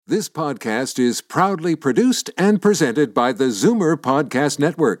This podcast is proudly produced and presented by the Zoomer Podcast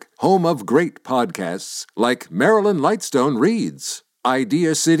Network, home of great podcasts like Marilyn Lightstone Reads,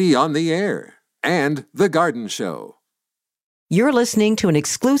 Idea City on the Air, and The Garden Show. You're listening to an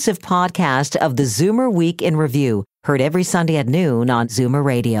exclusive podcast of the Zoomer Week in Review, heard every Sunday at noon on Zoomer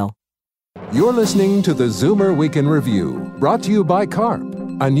Radio. You're listening to the Zoomer Week in Review, brought to you by CARP,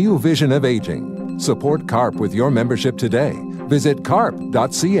 a new vision of aging. Support CARP with your membership today. Visit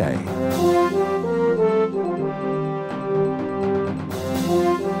carp.ca.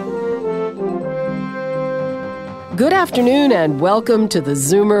 Good afternoon and welcome to the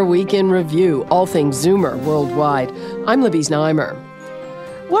Zoomer Week in Review, all things Zoomer worldwide. I'm Libby Znaimer.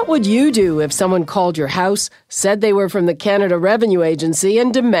 What would you do if someone called your house, said they were from the Canada Revenue Agency,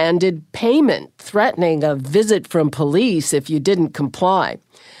 and demanded payment, threatening a visit from police if you didn't comply?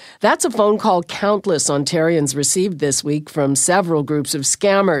 That's a phone call countless Ontarians received this week from several groups of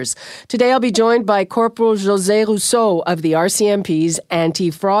scammers. Today I'll be joined by Corporal José Rousseau of the RCMP's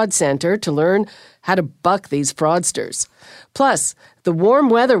Anti-Fraud Centre to learn how to buck these fraudsters. Plus, the warm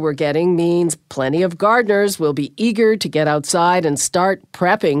weather we're getting means plenty of gardeners will be eager to get outside and start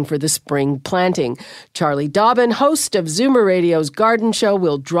prepping for the spring planting. Charlie Dobbin, host of Zoomer Radio's Garden Show,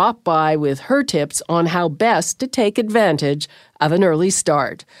 will drop by with her tips on how best to take advantage of an early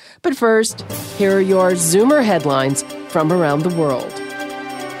start. But first, here are your Zoomer headlines from around the world.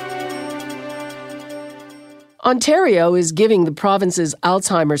 Ontario is giving the province's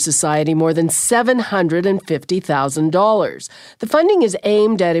Alzheimer's Society more than $750,000. The funding is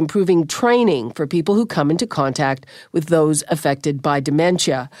aimed at improving training for people who come into contact with those affected by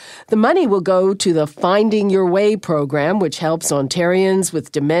dementia. The money will go to the Finding Your Way program, which helps Ontarians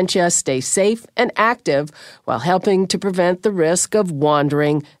with dementia stay safe and active while helping to prevent the risk of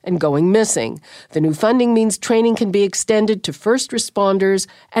wandering and going missing. The new funding means training can be extended to first responders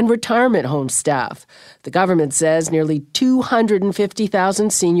and retirement home staff. The government says nearly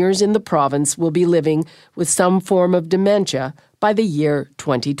 250,000 seniors in the province will be living with some form of dementia by the year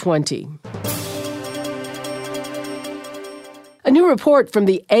 2020. A new report from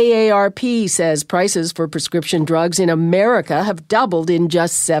the AARP says prices for prescription drugs in America have doubled in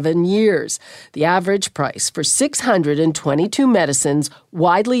just 7 years. The average price for 622 medicines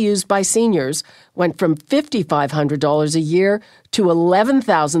widely used by seniors went from $5,500 a year to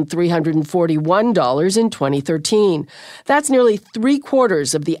 $11,341 in 2013. That's nearly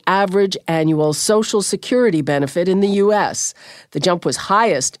 3/4 of the average annual Social Security benefit in the U.S. The jump was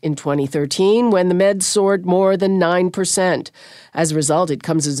highest in 2013 when the meds soared more than 9%. As a result, it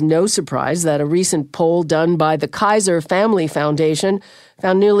comes as no surprise that a recent poll done by the Kaiser Family Foundation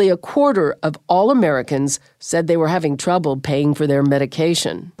found nearly 1/4 of all Americans said they were having trouble paying for their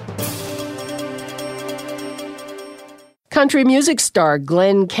medication. Country music star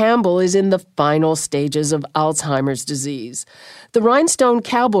Glen Campbell is in the final stages of Alzheimer's disease. The Rhinestone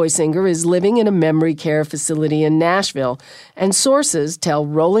Cowboy singer is living in a memory care facility in Nashville, and sources tell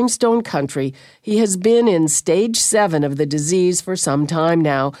Rolling Stone Country he has been in stage 7 of the disease for some time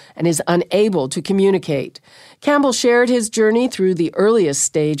now and is unable to communicate. Campbell shared his journey through the earliest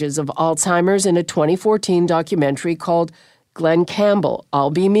stages of Alzheimer's in a 2014 documentary called Glen Campbell,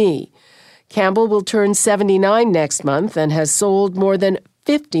 I'll Be Me. Campbell will turn 79 next month and has sold more than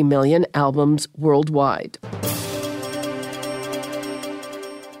 50 million albums worldwide.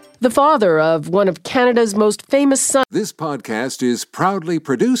 The father of one of Canada's most famous sons. This podcast is proudly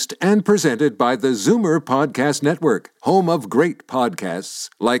produced and presented by the Zoomer Podcast Network, home of great podcasts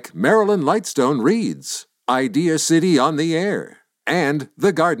like Marilyn Lightstone Reads, Idea City on the Air, and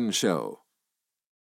The Garden Show.